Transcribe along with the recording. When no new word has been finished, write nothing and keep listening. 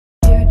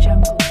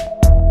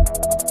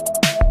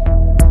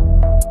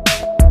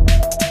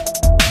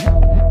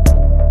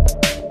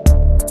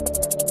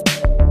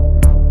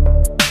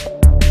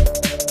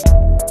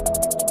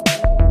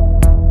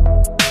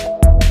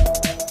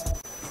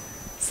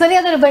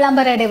சரியாதொரு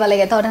விளம்பர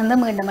இடைவெளியை தொடர்ந்து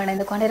மீண்டும்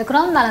இணைந்து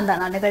கொண்டிருக்கிறோம்.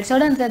 நலந்தானா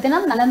நிகழ்ச்சியோடு இந்த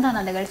தினம்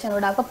நலந்தானா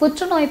நிகழ்ச்சியோடாக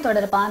புற்றுநோய்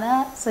தொடர்பான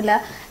சில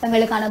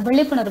எங்களுக்கான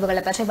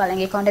விழிப்புணர்வுகளை பற்றி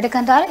வழங்கிக்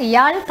கொண்டிருக்கின்றார்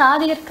யாழ்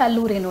தாதியர்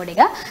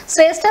கல்லூரியினுடைய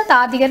சிரேஷ்ட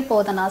தாதியர்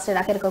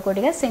போதனாசிரியராக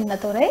இருக்கக்கூடிய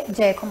சின்னத்துறை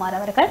ஜெயக்குமார்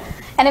அவர்கள்.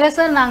 எனவே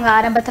சார், நாங்கள்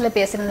ஆரம்பத்தில்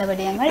பேசியிருந்த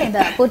விடயங்கள்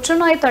இந்த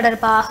புற்றுநோய்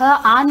தொடர்பாக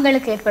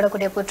ஆண்களுக்கு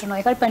ஏற்படக்கூடிய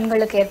புற்றுநோய்கள்,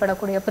 பெண்களுக்கு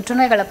ஏற்படக்கூடிய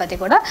புற்றுநோய்களை பற்றி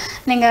கூட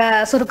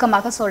நீங்கள்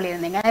சுருக்கமாக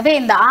சொல்லியிருந்தீங்க. எனவே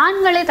இந்த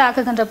ஆண்களை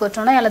தாக்குகின்ற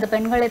புற்றுநோய் அல்லது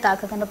பெண்களை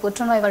தாக்குகின்ற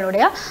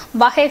புற்றுநோய்களுடைய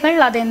வகைகள்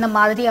அது இந்த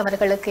மாதிரி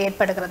அவர்களுக்கு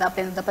ஏற்படுகிறது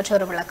அப்படின்றத பற்றி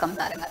ஒரு விளக்கம்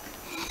தாருங்க.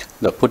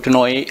 இந்த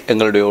புற்றுநோய்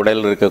எங்களுடைய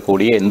உடலில்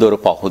இருக்கக்கூடிய எந்த ஒரு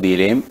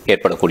பகுதியிலையும்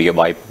ஏற்படக்கூடிய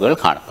வாய்ப்புகள்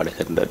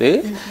காணப்படுகின்றது.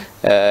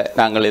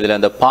 நாங்கள் இதில்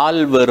அந்த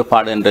பால்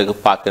வேறுபாடு என்று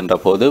பார்க்கின்ற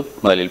போது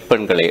முதலில்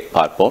பெண்களை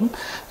பார்ப்போம்.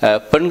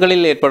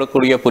 பெண்களில்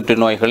ஏற்படக்கூடிய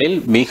புற்றுநோய்களில்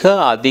மிக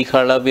அதிக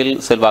அளவில்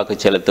செல்வாக்கு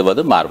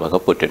செலுத்துவது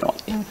மார்பக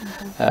புற்றுநோய்.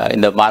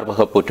 இந்த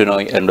மார்பக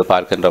புற்றுநோய் என்று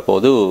பார்க்கின்ற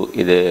போது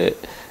இது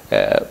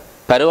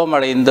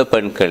பருவமடைந்த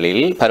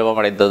பெண்களில்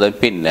பருவமடைந்ததன்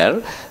பின்னர்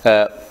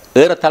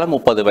ஏறத்தாழ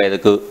 30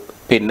 வயதுக்கு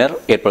பின்னர்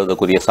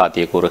ஏற்படுத்தக்கூடிய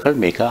சாத்தியக்கூறுகள்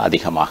மிக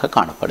அதிகமாக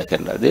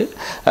காணப்படுகின்றது.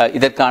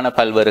 இதற்கான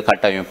பல்வேறு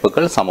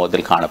கட்டமைப்புகள்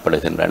சமூகத்தில்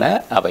காணப்படுகின்றன.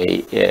 அவை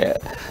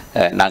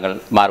நாங்கள்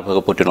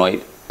மார்பக புற்றுநோய்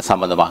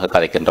சம்பந்தமாக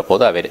கதைக்கின்ற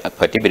போது அவை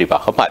பற்றி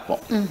விரிவாக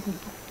பார்ப்போம்.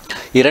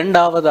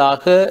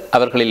 இரண்டாவதாக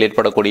அவர்களில்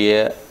ஏற்படக்கூடிய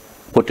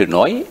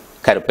புற்றுநோய்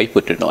கருப்பை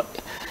புற்றுநோய்.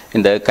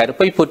 இந்த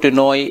கருப்பை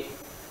புற்றுநோய்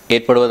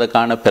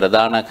ஏற்படுவதற்கான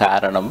பிரதான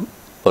காரணம்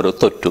ஒரு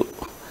தொற்று,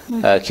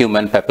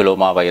 ஹியூமன்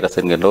பெப்பிலோமா வைரஸ்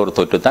என்கின்ற ஒரு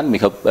தொற்று தான்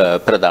மிக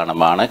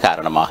பிரதானமான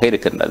காரணமாக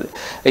இருக்கின்றது.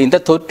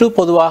 இந்த தொற்று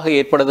பொதுவாக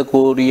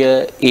ஏற்படக்கூடிய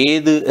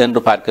ஏது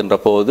என்று பார்க்கின்ற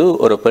போது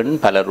ஒரு பெண்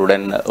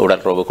பலருடன்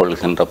உடலுறவு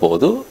கொள்கின்ற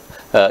போது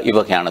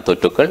இவ்வகையான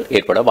தொற்றுக்கள்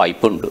ஏற்பட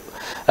வாய்ப்புண்டு.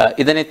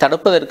 இதனை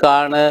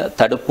தடுப்பதற்கான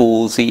தடுப்பு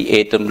ஊசி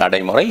ஏற்றும்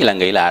நடைமுறை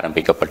இலங்கையில்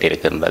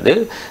ஆரம்பிக்கப்பட்டிருக்கின்றது.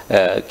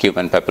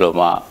 ஹியூமன்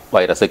பெப்பிலோமா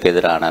வைரஸுக்கு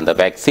எதிரான அந்த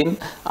வேக்சின்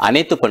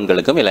அனைத்து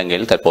பெண்களுக்கும்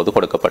இலங்கையில் தற்போது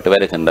கொடுக்கப்பட்டு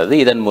வருகின்றது.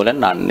 இதன்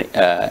மூலம் நான்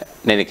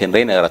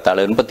நினைக்கின்றேன்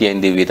ஏறத்தாழ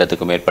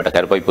 85% மேற்பட்ட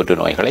கருப்பை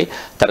புற்றுநோய்களை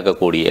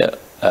தடுக்கக்கூடிய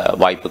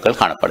வாய்ப்புகள்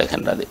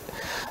காணப்படுகின்றது.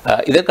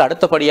 இதற்கு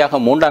அடுத்தபடியாக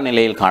 3ஆம்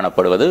நிலையில்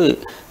காணப்படுவது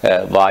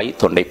வாய்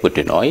தொண்டை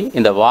புற்றுநோய்.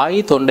 இந்த வாய்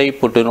தொண்டை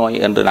புற்றுநோய்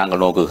என்று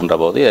நாங்கள் நோக்குகின்ற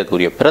போது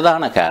இதற்குரிய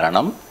பிரதான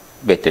காரணம்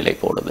வெற்றிலை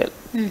போடுதல்.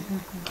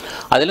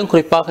 அதிலும்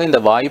குறிப்பாக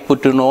இந்த வாய்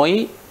புற்றுநோய்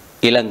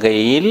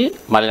இலங்கையில்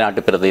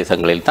மலைநாட்டு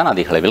பிரதேசங்களில் தான்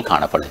அதிக அளவில்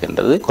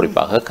காணப்படுகின்றது.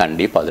 குறிப்பாக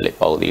கண்டி பதுளை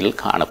பகுதியில்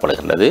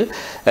காணப்படுகின்றது.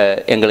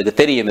 எங்களுக்கு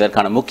தெரியும்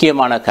இதற்கான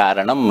முக்கியமான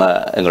காரணம்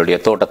எங்களுடைய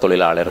தோட்ட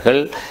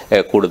தொழிலாளர்கள்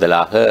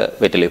கூடுதலாக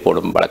வெற்றிலை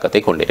போடும்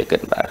வழக்கத்தை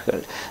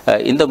கொண்டிருக்கின்றார்கள்.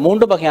 இந்த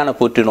 3 வகையான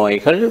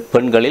புற்றுநோய்கள்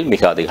பெண்களில்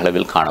மிக அதிக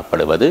அளவில்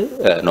காணப்படுவது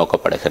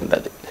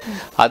நோக்கப்படுகின்றது.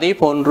 அதே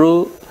போன்று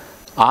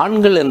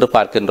ஆண்கள் என்று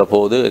பார்க்கின்ற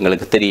போது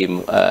எங்களுக்கு தெரியும்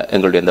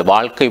எங்களுடைய இந்த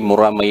வாழ்க்கை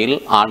முறைமையில்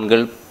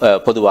ஆண்கள்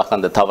பொதுவாக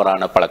அந்த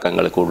தவறான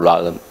பழக்கங்களுக்கு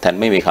உள்ளாகும்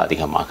தன்மை மிக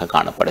அதிகமாக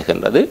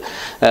காணப்படுகின்றது.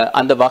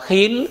 அந்த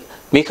வகையில்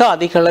மிக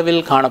அதிக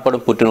அளவில்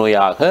காணப்படும்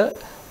புற்றுநோயாக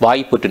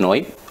வாய்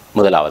புற்றுநோய்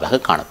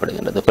முதலாவதாக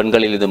காணப்படுகின்றது.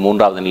 பெண்களில் இது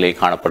 3ஆவது நிலை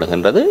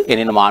காணப்படுகின்றது.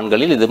 எனினும்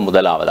ஆண்களில் இது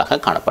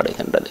முதலாவதாக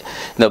காணப்படுகின்றது.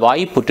 இந்த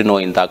வாய்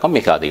புற்றுநோயின் தாக்கம்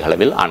மிக அதிக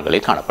அளவில்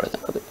ஆண்களில்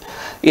காணப்படுகின்றது.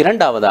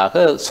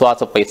 இரண்டாவதாக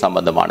சுவாசப்பை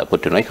சம்பந்தமான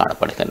புற்றுநோய்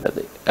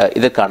காணப்படுகின்றது.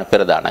 இதற்கான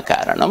பிரதான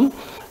காரணம்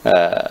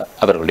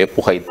அவர்களுடைய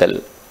புகைத்தல்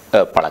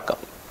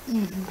பழக்கம்.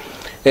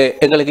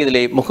 எங்களுக்கு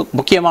இதில்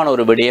முக்கியமான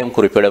ஒரு விடயம்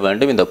குறிப்பிட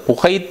வேண்டும். இந்த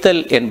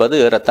புகைத்தல் என்பது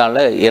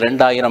ஏறத்தாழ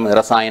 2000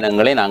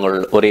 இரசாயனங்களை நாங்கள்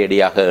ஒரே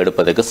அடியாக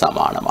எடுப்பதற்கு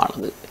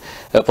சமானமானது.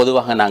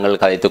 பொதுவாக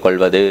நாங்கள் கதைத்துக்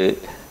கொள்வது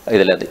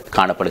இதில்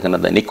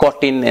காணப்படுகின்ற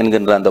நிக்கோட்டின்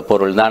என்கின்ற அந்த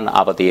பொருள் தான்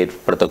ஆபத்தை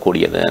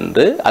ஏற்படுத்தக்கூடியது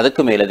என்று.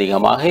 அதுக்கு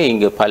மேலதிகமாக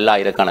இங்கு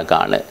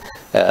பல்லாயிரக்கணக்கான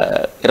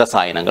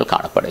இரசாயனங்கள்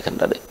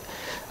காணப்படுகின்றது.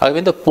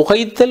 ஆகவே இந்த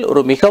புகைத்தல்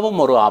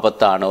மிகவும் ஒரு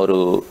ஆபத்தான ஒரு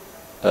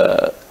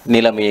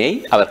நிலைமையை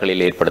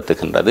அவர்களில்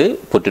ஏற்படுத்துகின்றது.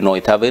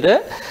 புற்றுநோய் தவிர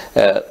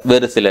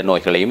வேறு சில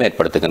நோய்களையும்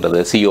ஏற்படுத்துகின்றது.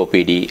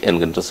 சிஓபிடி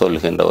என்கின்ற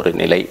சொல்கின்ற ஒரு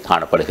நிலை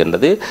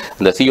காணப்படுகின்றது.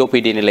 அந்த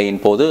சிஓபிடி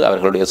நிலையின் போது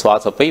அவர்களுடைய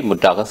சுவாசப்பை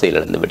முற்றாக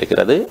செயலிழந்து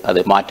விடுகிறது.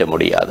 அது மாற்ற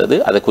முடியாதது.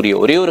 அதுக்குரிய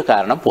ஒரே ஒரு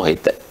காரணம்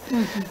புகைத்தல்.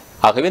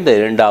 ஆகவே இந்த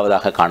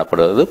இரண்டாவதாக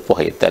காணப்படுவது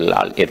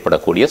புகைத்தலால்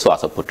ஏற்படக்கூடிய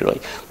சுவாச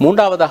புற்றுநோய்.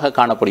 3ஆவதாக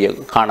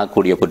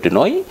காணக்கூடிய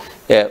புற்றுநோய்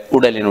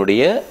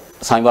உடலினுடைய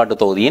சமன்பாட்டு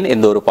தொகுதியின்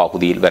எந்த ஒரு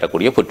பகுதியில்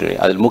வரக்கூடிய புற்றுநோய்.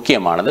 அதில்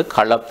முக்கியமானது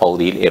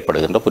களப்பகுதியில்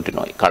ஏற்படுகின்ற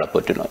புற்றுநோய்,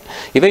 களப்புற்றுநோய்.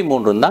 இவை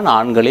 3 தான்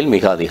ஆண்களில்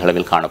மிக அதிக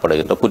அளவில்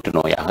காணப்படுகின்ற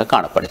புற்றுநோயாக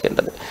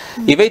காணப்படுகின்றது.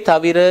 இவை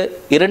தவிர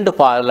 2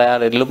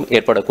 பாலாரிலும்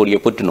ஏற்படக்கூடிய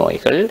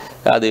புற்றுநோய்கள்,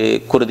 அது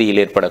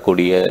குருதியில்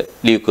ஏற்படக்கூடிய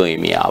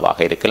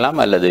லியூகோமியாவாக இருக்கலாம்,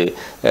 அல்லது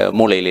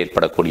மூளையில்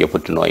ஏற்படக்கூடிய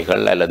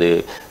புற்றுநோய்கள், அல்லது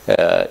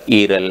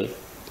ஈரல்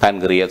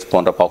பான்கிரியஸ்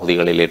போன்ற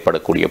பகுதிகளில்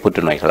ஏற்படக்கூடிய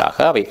புற்றுநோய்களாக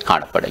அவை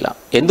காணப்படலாம்.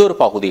 எந்த ஒரு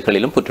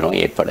பகுதிகளிலும்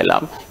புற்றுநோய்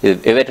ஏற்படலாம்.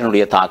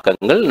 இவற்றினுடைய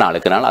தாக்கங்கள்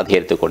நாளுக்கு நாள்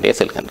அதிகரித்துக் கொண்டே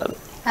செல்கின்றது.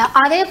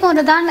 அதே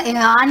போன்றுதான்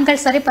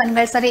ஆண்கள் சரி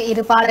பெண்கள் சரி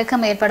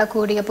இருபாலருக்கும்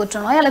ஏற்படக்கூடிய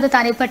புற்றுநோய் அல்லது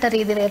தனிப்பட்ட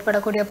ரீதியில்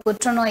ஏற்படக்கூடிய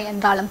புற்றுநோய்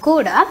என்றாலும்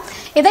கூட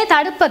இதை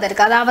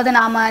தடுப்பதற்கு, அதாவது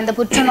நாம இந்த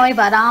புற்றுநோய்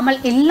வராமல்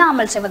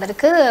இல்லாமல்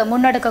செய்வதற்கு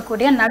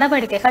முன்னெடுக்கக்கூடிய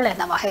நடவடிக்கைகள்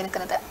என்னவாக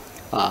இருக்கிறது?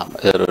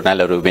 ஒரு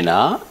நல்ல ஒரு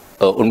வினா.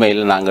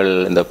 உண்மையில் நாங்கள்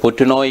இந்த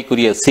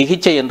புற்றுநோய்க்குரிய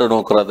சிகிச்சை என்று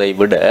நோக்கிறதை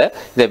விட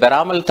இதை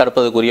வராமல்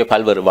தடுப்பதற்குரிய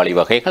பல்வேறு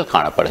வழிவகைகள்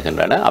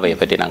காணப்படுகின்றன. அவை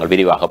பற்றி நாங்கள்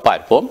விரிவாக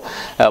பார்ப்போம்.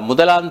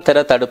 முதலாம்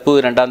தர தடுப்பு,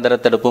 இரண்டாம் தர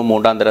தடுப்பு,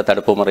 மூன்றாம் தர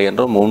தடுப்பு முறை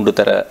என்று 3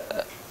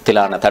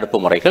 தரத்திலான தடுப்பு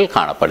முறைகள்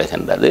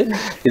காணப்படுகின்றது.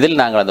 இதில்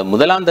நாங்கள் அந்த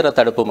முதலாம் தர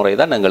தடுப்பு முறை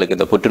தான் எங்களுக்கு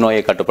இந்த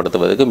புற்றுநோயை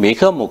கட்டுப்படுத்துவதற்கு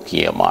மிக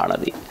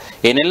முக்கியமானது.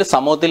 ஏனெனில்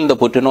சமூகத்தில் இந்த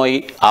புற்றுநோய்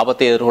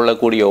ஆபத்தை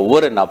எதிர்கொள்ளக்கூடிய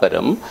ஒவ்வொரு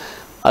நபரும்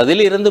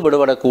அதிலிருந்து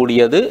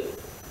விடுபடக்கூடியது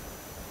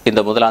இந்த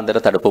முதலாந்தர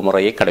தடுப்பு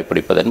முறையை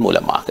கடைபிடிப்பதன்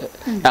மூலமாக.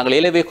 நாங்கள்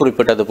ஏற்கனவே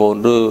குறிப்பிட்டது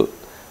போன்று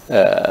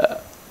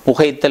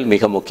புகைத்தல்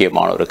மிக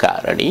முக்கியமான ஒரு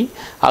காரணி.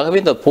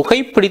 ஆகவே இந்த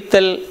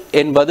புகைப்பிடித்தல்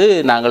என்பது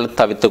நாங்கள்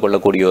தவிர்த்து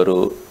கொள்ளக்கூடிய ஒரு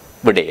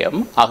விடயம்.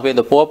 ஆகவே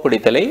இந்த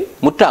புகைப்பிடித்தலை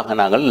முற்றாக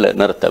நாங்கள்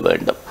நிறுத்த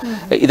வேண்டும்.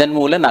 இதன்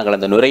மூலம் நாங்கள்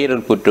அந்த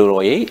நுரையீரல்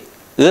புற்றுநோயை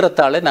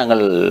ஈரத்தால்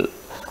நாங்கள்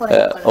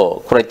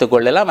குறைத்துக்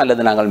கொள்ளலாம்,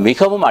 அல்லது நாங்கள்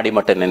மிகவும்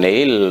அடிமட்ட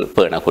நிலையில்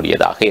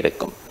பேணக்கூடியதாக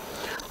இருக்கும்.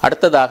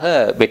 அடுத்ததாக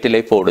வெற்றிலை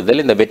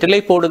போடுதல். இந்த வெற்றிலை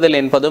போடுதல்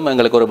என்பதும்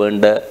எங்களுக்கு ஒரு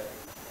வேண்ட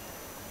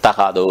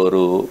தகாத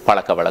ஒரு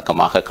பழக்க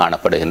வழக்கமாக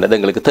காணப்படுகின்றது.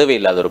 எங்களுக்கு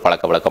தேவையில்லாத ஒரு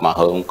பழக்க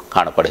வழக்கமாகவும்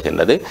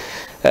காணப்படுகின்றது.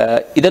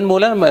 இதன்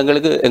மூலம்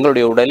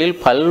எங்களுடைய உடலில்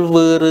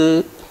பல்வேறு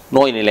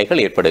நோய்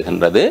நிலைகள்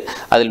ஏற்படுகின்றது.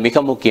 அதில்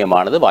மிக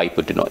முக்கியமானது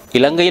வாய்ப்புற்றுநோய்.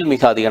 இலங்கையில்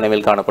மிக அதிக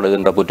அளவில்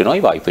காணப்படுகின்ற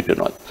புற்றுநோய்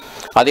வாய்ப்புற்றுநோய்.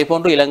 அதே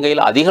போன்று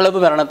இலங்கையில்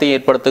அதிகளவு மரணத்தை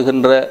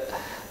ஏற்படுத்துகின்ற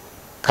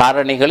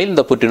காரணிகளில்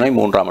இந்த புற்றுநோய்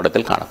 3ஆம்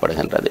இடத்தில்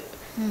காணப்படுகின்றது.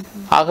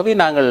 ஆகவே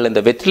நாங்கள்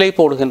இந்த வெற்றிலை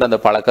போடுகின்ற அந்த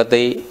பழக்கத்தை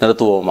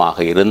நிறுத்துவோமாக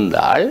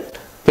இருந்தால்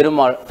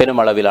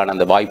பெருமளவிலான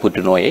அந்த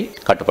வாய்ப்புற்று நோயை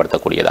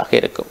கட்டுப்படுத்தக்கூடியதாக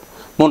இருக்கும்.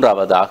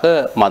 3ஆவதாக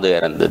மது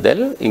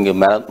அருந்துதல். இங்கு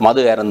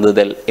மது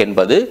அருந்துதல்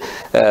என்பது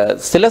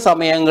சில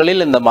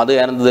சமயங்களில் இந்த மது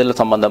அருந்துதல்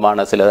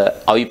சம்பந்தமான சில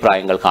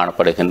அபிப்பிராயங்கள்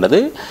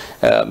காணப்படுகின்றது.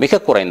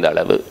 மிக குறைந்த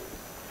அளவு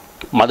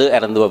மது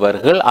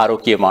அருந்துபவர்கள்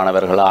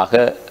ஆரோக்கியமானவர்களாக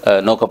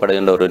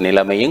நோக்கப்படுகின்ற ஒரு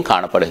நிலைமையும்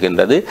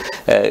காணப்படுகின்றது.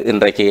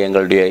 இன்றைக்கு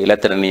எங்களுடைய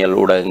இலத்திரனியல்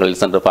ஊடகங்களில்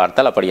சென்று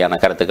பார்த்தால் அப்படியான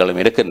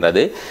கருத்துக்களும்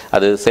இருக்கின்றது.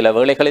 அது சில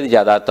வேளைகளில்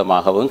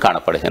யதார்த்தமாகவும்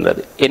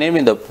காணப்படுகின்றது.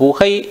 எனவே இந்த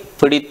புகை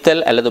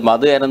பிடித்தல் அல்லது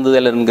மது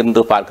அருந்துதல்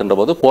என்கின்ற பார்க்கின்ற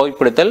போது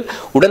புகைப்பிடித்தல்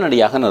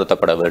உடனடியாக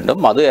நிறுத்தப்பட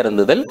வேண்டும். மது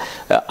அருந்துதல்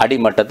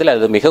அடிமட்டத்தில்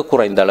அல்லது மிக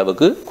குறைந்த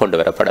அளவுக்கு கொண்டு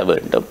வரப்பட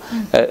வேண்டும்.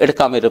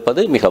 எடுக்காமல்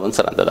இருப்பது மிகவும்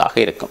சிறந்ததாக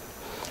இருக்கும்.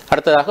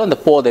 அடுத்ததாக இந்த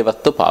போதை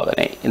வஸ்து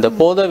பாவனை. இந்த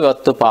போதை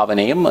வஸ்து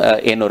பாவனையும்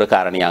இன்னொரு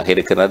காரணியாக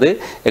இருக்கிறது.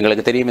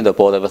 எங்களுக்கு தெரியும் இந்த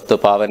போதை வஸ்து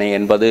பாவனை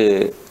என்பது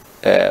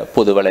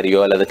புது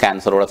வளரியோ அல்லது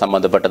கேன்சரோட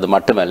சம்பந்தப்பட்டது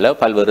மட்டுமல்ல,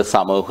 பல்வேறு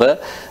சமூக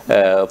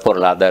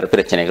பொருளாதார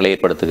பிரச்சனைகளை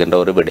ஏற்படுத்துகின்ற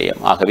ஒரு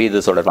விடயம். ஆகவே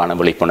இது தொடர்பான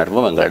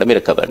விழிப்புணர்வும் எங்களிடம்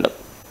இருக்க வேண்டும்.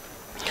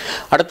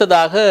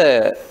 அடுத்ததாக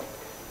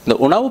இந்த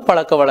உணவு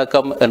பழக்க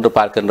வழக்கம் என்று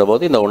பார்க்கின்ற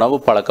போது இந்த உணவு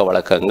பழக்க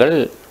வழக்கங்கள்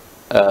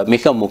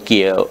மிக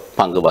முக்கிய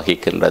பங்கு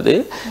வகிக்கின்றது.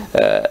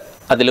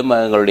 அதிலும்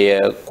எங்களுடைய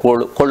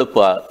கொழுப்பு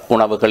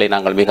உணவுகளை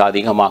நாங்கள் மிக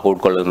அதிகமாக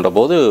உட்கொள்கின்ற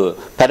போது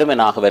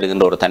பருமனாக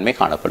வருகின்ற ஒரு தன்மை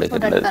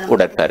காணப்படுகின்றது,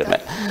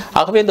 உடற்பருமன்.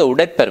 ஆகவே இந்த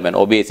உடற்பருமன்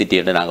ஒபேசிட்டி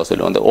என்று நாங்கள்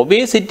சொல்லுவோம். இந்த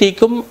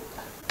ஒபேசிட்டிக்கும்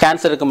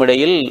கேன்சருக்கும்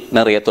இடையில்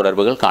நிறைய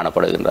தொடர்புகள்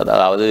காணப்படுகின்றது.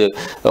 அதாவது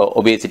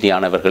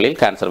ஒபேசிட்டியானவர்களில்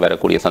கேன்சர்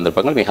வரக்கூடிய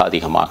சந்தர்ப்பங்கள் மிக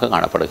அதிகமாக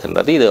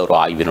காணப்படுகின்றது. இது ஒரு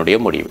ஆய்வினுடைய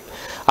முடிவு.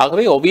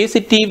 ஆகவே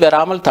ஒபேசிட்டி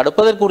வராமல்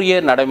தடுப்பதற்குரிய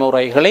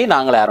நடைமுறைகளை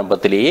நாங்கள்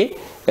ஆரம்பத்திலேயே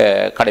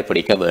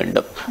கடைபிடிக்க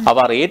வேண்டும்.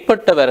 அவ்வாறு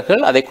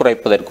ஏற்பட்டவர்கள் அதை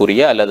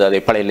குறைப்பதற்குரிய அல்லது அதை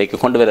பழைய நிலைக்கு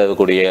கொண்டு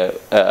வருவதற்குரிய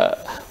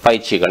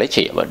பயிற்சிகளை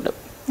செய்ய வேண்டும்.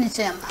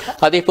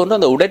 அதே போன்று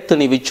அந்த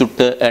உடற்திணிவு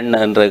சுட்டு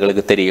என்று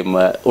எங்களுக்கு தெரியும்.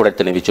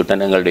 உடற்திணிவு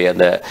சுட்டன் எங்களுடைய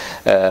அந்த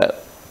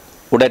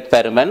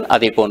உடற்பருமன்,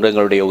 அதே போன்று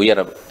எங்களுடைய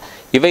உயரம்,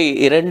 இவை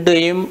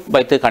இரண்டையும்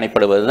வைத்து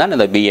கணிப்படுவது தான்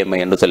இந்த பிஎம்ஐ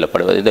என்று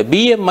சொல்லப்படுவது. இந்த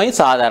பிஎம்ஐ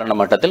சாதாரண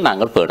மட்டத்தில்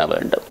நாங்கள் பேண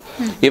வேண்டும்.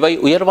 இவை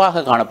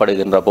உயர்வாக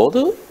காணப்படுகின்ற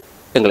போது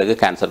எங்களுக்கு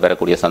கேன்சர்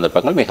வரக்கூடிய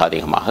சந்தர்ப்பங்கள் மிக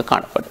அதிகமாக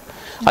காணப்படும்.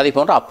 அதே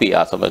போன்று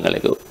அப்பியாசம்,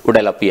 எங்களுக்கு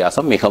உடல்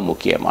அப்பியாசம் மிக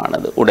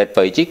முக்கியமானது.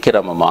 உடற்பயிற்சி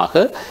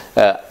கிரமமாக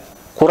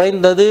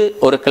குறைந்தது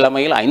ஒரு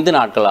கிழமையில் 5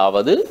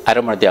 நாட்களாவது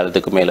அரை மணி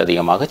நேரத்துக்கு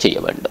மேலதிகமாக செய்ய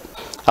வேண்டும்.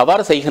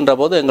 அவ்வாறு செய்கின்ற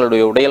போது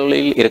எங்களுடைய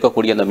உடலில்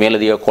இருக்கக்கூடிய அந்த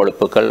மேலதிக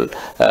கொழுப்புகள்,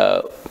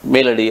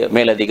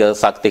 மேலதிக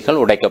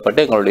சக்திகள்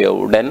உடைக்கப்பட்டு எங்களுடைய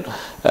உடல்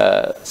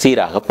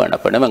சீராக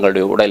பேணப்படும்.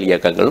 எங்களுடைய உடல்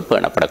இயக்கங்கள்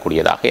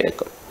பேணப்படக்கூடியதாக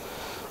இருக்கும்.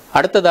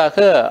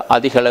 அடுத்ததாக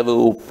அதிகளவு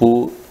உப்பு,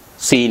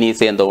 சீனி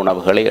சேர்ந்த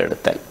உணவுகளை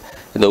எடுத்தல்.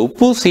 இந்த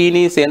உப்பு,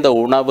 சீனி சேர்ந்த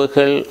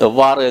உணவுகள்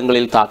எவ்வாறு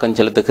எங்களில் தாக்கம்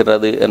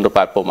செலுத்துகிறது என்று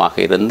பார்ப்போமாக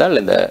இருந்தால்,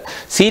 இந்த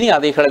சீனி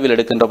அதிக அளவில்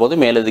எடுக்கின்ற போது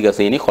மேலதிக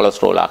சீனி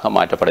கொலஸ்ட்ராலாக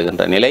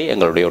மாற்றப்படுகின்ற நிலை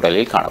எங்களுடைய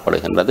உடலில்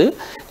காணப்படுகின்றது.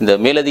 இந்த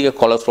மேலதிக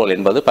கொலஸ்ட்ரால்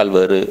என்பது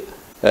பல்வேறு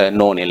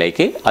நோய்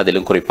நிலைக்கு,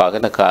 அதிலும்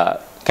குறிப்பாக இந்த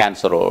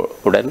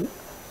கேன்சருடன்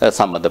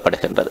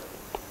சம்பந்தப்படுகின்றது.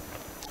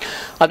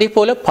 அதே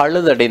போல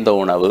பழுதடைந்த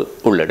உணவு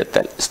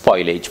உள்ளெடுத்தல்,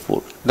 ஸ்பாயிலேஜ்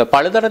ஃபுட். இந்த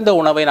பழுதடைந்த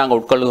உணவை நாங்கள்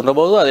உட்கொள்கின்ற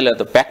போது அதில்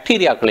அந்த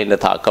பாக்டீரியாக்களின்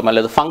தாக்கம்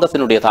அல்லது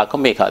ஃபங்கஸினுடைய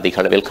தாக்கம் மிக அதிக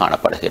அளவில்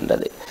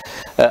காணப்படுகின்றது.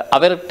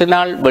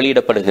 அவற்றினால்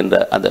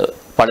வெளியிடப்படுகின்ற அந்த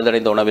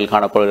பழுதடைந்த உணவில்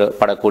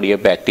காணப்படக்கூடிய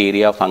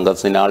பாக்டீரியா,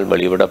 ஃபங்கஸினால்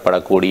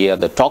வெளியிடப்படக்கூடிய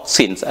அந்த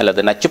டாக்ஸின்ஸ்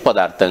அல்லது நச்சு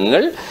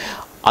பதார்த்தங்கள்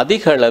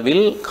அதிக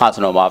அளவில்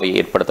காசனோமாவை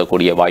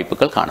ஏற்படுத்தக்கூடிய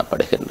வாய்ப்புகள்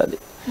காணப்படுகின்றது.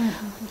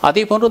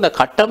 அதே போன்று இந்த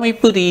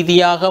கட்டமைப்பு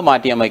ரீதியாக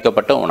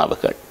மாற்றியமைக்கப்பட்ட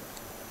உணவுகள்,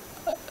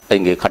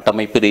 இங்கு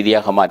கட்டமைப்பு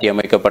ரீதியாக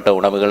மாற்றியமைக்கப்பட்ட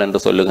உணவுகள் என்று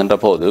சொல்லுகின்ற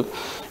போது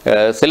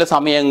சில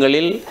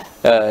சமயங்களில்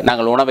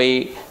நாங்கள் உணவை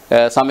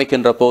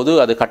சமைக்கின்ற போது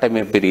அது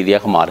கட்டமைப்பு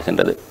ரீதியாக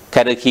மாறுகின்றது,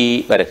 கருகி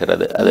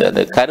வருகிறது.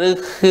 அது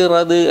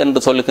கருகிறது என்று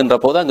சொல்லுகின்ற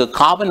போது அங்கு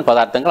கார்பன்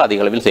பதார்த்தங்கள்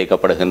அதிக அளவில்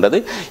சேர்க்கப்படுகின்றது.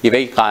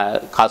 இவை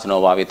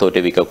காசனோவாவை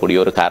தோற்றுவிக்கக்கூடிய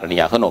ஒரு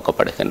காரணியாக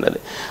நோக்கப்படுகின்றது.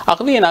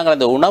 ஆகவே நாங்கள்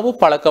அந்த உணவு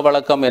பழக்க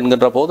வழக்கம்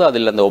என்கின்ற போது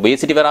அதில் அந்த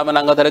ஒபேசிட்டி வராமல்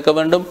நாங்கள் தடுக்க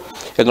வேண்டும்.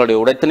 எங்களுடைய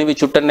உடற்திணிவு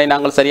சுட்டெண்ணை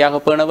நாங்கள்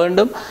சரியாக பேண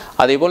வேண்டும்.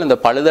 அதேபோல் இந்த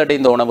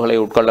பழுதடைந்த உணவுகளை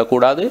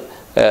உட்கொள்ளக்கூடாது.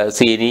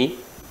 சீனி,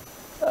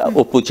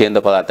 உப்பு சேர்ந்த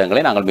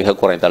பதார்த்தங்களை நாங்கள் மிக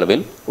குறைந்த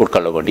அளவில்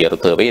உட்கொள்ள வேண்டிய ஒரு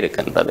தேவை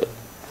இருக்கின்றது.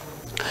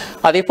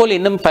 அதேபோல்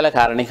இன்னும் பல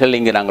காரணிகள்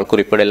இங்கு நாங்கள்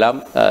குறிப்பிடலாம்.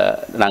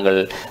 நாங்கள்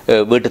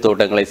வீட்டு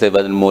தோட்டங்களை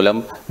செய்வதன்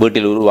மூலம்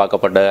வீட்டில்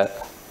உருவாக்கப்பட்ட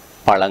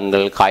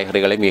பழங்கள்,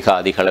 காய்கறிகளை மிக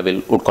அதிக அளவில்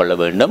உட்கொள்ள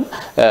வேண்டும்.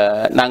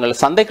 நாங்கள்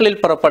சந்தைகளில்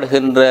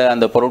பெறப்படுகின்ற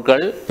அந்த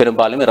பொருட்கள்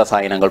பெரும்பாலும்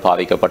இரசாயனங்கள்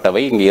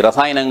பாவிக்கப்பட்டவை. இங்கு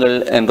இரசாயனங்கள்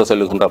என்று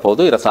சொல்லுகின்ற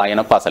போது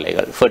இரசாயன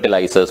பசலைகள்,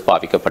 ஃபெர்டிலைசர்ஸ்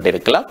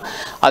பாவிக்கப்பட்டிருக்கலாம்.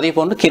 அதே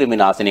போன்று கிருமி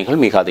நாசினிகள்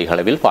மிக அதிக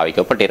அளவில்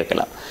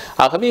பாவிக்கப்பட்டிருக்கலாம்.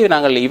 ஆகவே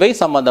நாங்கள் இவை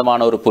சம்பந்தமான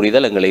ஒரு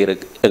புரிதல்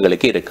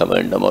எங்களுக்கு இருக்க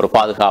வேண்டும். ஒரு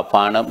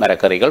பாதுகாப்பான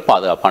மரக்கறிகள்,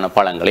 பாதுகாப்பான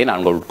பழங்களை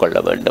நாங்கள் உட்கொள்ள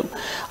வேண்டும்.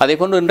 அதே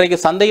போன்று இன்றைக்கு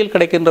சந்தையில்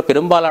கிடைக்கின்ற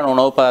பெரும்பாலான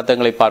உணவு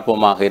பதார்த்தங்களை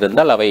பார்ப்போமாக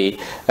இருந்தால் அவை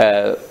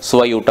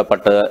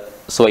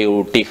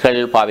சுவையூட்டிகள்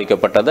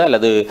பாவிக்கப்பட்டது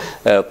அல்லது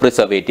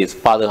பிரிசர்வேட்டிவ்ஸ்,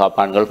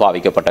 பாதுகாப்பான்கள்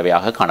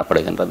பாவிக்கப்பட்டவையாக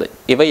காணப்படுகின்றது.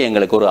 இவை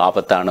எங்களுக்கு ஒரு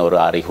ஆபத்தான ஒரு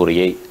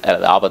அறிகுறியை,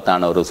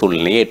 ஆபத்தான ஒரு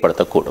சூழ்நிலையை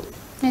ஏற்படுத்தக்கூடும்.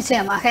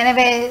 நிச்சயமாக.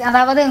 எனவே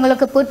அதாவது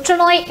உங்களுக்கு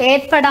புற்றுநோய்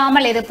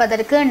ஏற்படாமல்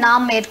இருப்பதற்கு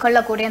நாம்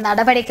மேற்கொள்ளக்கூடிய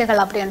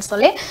நடவடிக்கைகள் அப்படின்னு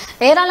சொல்லி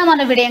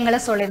ஏராளமான விடயங்களை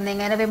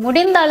சொல்லியிருந்தீங்க. எனவே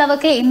முடிந்த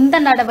அளவுக்கு இந்த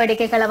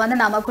நடவடிக்கைகளை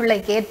நமக்குள்ள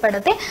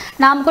ஏற்படுத்தி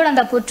நாம் கூட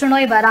அந்த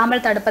புற்றுநோய்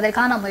வராமல்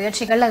தடுப்பதற்கான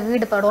முயற்சிகளில்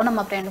ஈடுபடணும்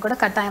அப்படின்னு கூட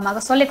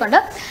கட்டாயமாக சொல்லிக்கொண்டு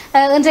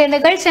இன்றைய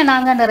நிகழ்ச்சியை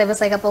நாங்கள் நிறைவு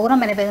செய்ய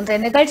போகிறோம். எனவே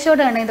இன்றைய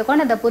நிகழ்ச்சியோடு இணைந்து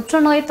கொண்டு இந்த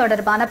புற்றுநோய்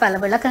தொடர்பான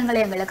பல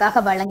விளக்கங்களை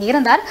எங்களுக்காக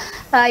வழங்கியிருந்தார்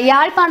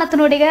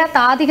யாழ்ப்பாணத்தினுடைய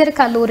தாதிகர்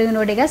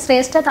கல்லூரியினுடைய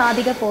சிரேஷ்ட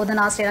தாதிக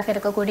போதனாசிரியராக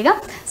இருக்கக்கூடிய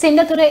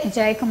சிங்கத்துறை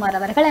ஜெயக்குமார்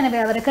அவர்கள். எனவே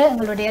அவருக்கு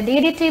எங்களுடைய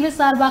DDTV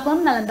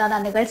சார்பாகவும் நலந்தானா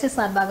நிகழ்ச்சி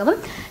சார்பாகவும்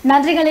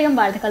நன்றிகளையும்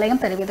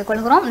வாழ்த்துக்களையும் தெரிவித்துக்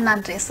கொள்கிறோம்.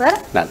 நன்றி சார்.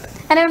 நன்றி.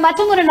 எனவே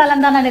மற்றும் ஒரு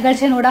நலந்தானா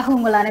நிகழ்ச்சியின் ஊடாக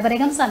உங்கள்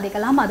அனைவரையும்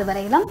சந்திக்கலாம்.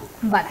 அதுவரையிலும்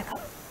வணக்கம்.